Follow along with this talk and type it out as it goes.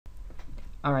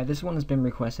Alright, this one has been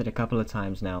requested a couple of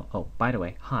times now. Oh, by the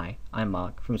way, hi, I'm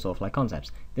Mark from Soulfly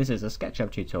Concepts. This is a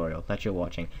Sketchup tutorial that you're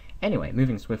watching. Anyway,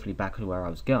 moving swiftly back to where I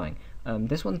was going.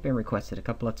 This one's been requested a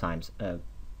couple of times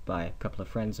by a couple of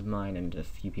friends of mine and a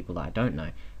few people that I don't know.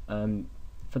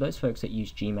 For those folks that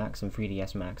use GMax and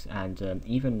 3ds Max and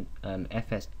even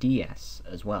FSDS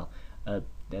as well,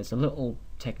 there's a little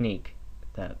technique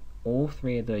that all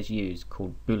three of those use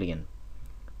called Boolean,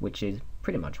 which is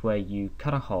pretty much where you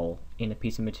cut a hole in a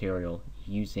piece of material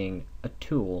using a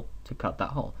tool to cut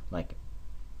that hole, like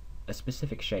a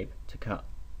specific shape to cut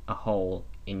a hole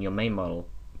in your main model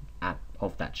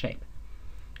of that shape.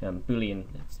 Boolean,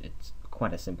 it's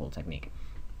quite a simple technique.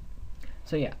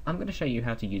 So yeah, I'm going to show you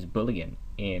how to use Boolean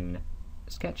in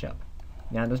SketchUp.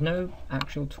 Now there's no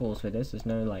actual tools for this, there's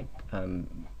no like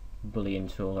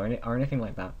Boolean tool or anything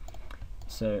like that.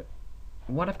 So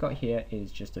what I've got here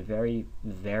is just a very,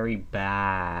 very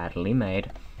badly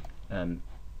made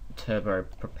turbo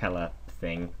propeller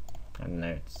thing. I don't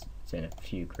know, it's in a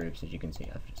few groups, as you can see.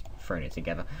 I've just thrown it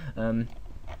together.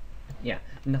 Yeah,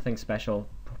 nothing special.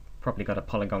 Probably got a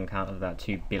polygon count of about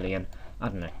 2 billion. I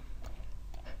don't know.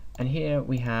 And here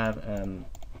we have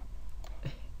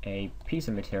a piece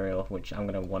of material which I'm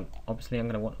going to want. Obviously, I'm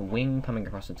going to want a wing coming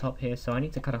across the top here, so I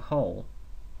need to cut a hole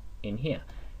in here.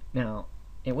 Now,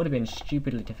 it would have been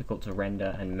stupidly difficult to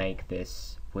render and make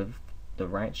this with the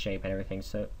right shape and everything,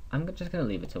 so I'm just going to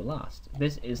leave it till last.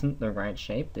 This isn't the right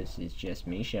shape, this is just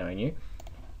me showing you.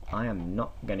 I am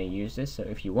not going to use this, so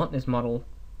if you want this model,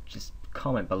 just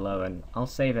comment below and I'll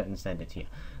save it and send it to you.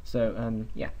 So,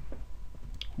 yeah.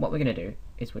 What we're going to do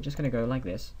is we're just going to go like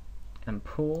this and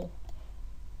pull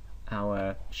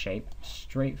our shape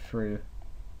straight through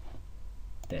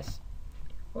this.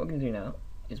 What we're going to do now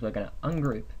is we're going to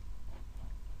ungroup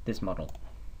this model.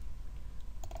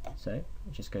 So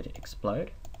just go to explode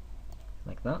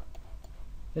like that.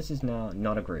 This is now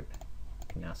not a group. You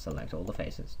can now select all the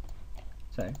faces.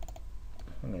 So what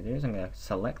I'm going to do is I'm going to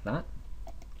select that.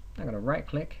 I'm going to right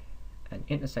click and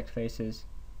intersect faces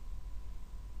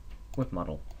with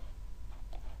model.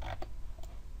 There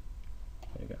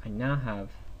we go. I now have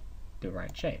the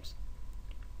right shapes.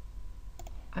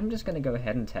 I'm just going to go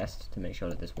ahead and test to make sure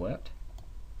that this worked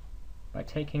by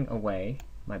taking away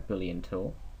my Boolean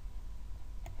tool,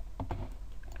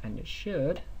 and it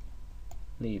should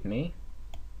leave me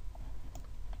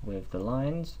with the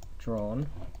lines drawn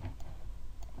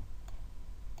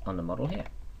on the model here,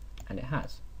 and it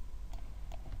has.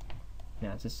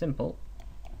 Now it's as simple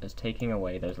as taking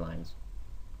away those lines.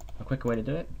 A quicker way to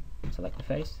do it, select the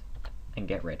face and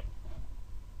get rid.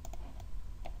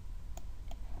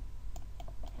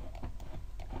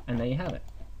 And there you have it.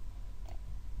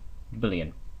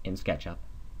 Boolean in SketchUp.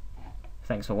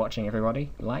 Thanks for watching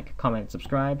everybody. Like, comment,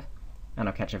 subscribe, and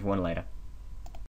I'll catch everyone later.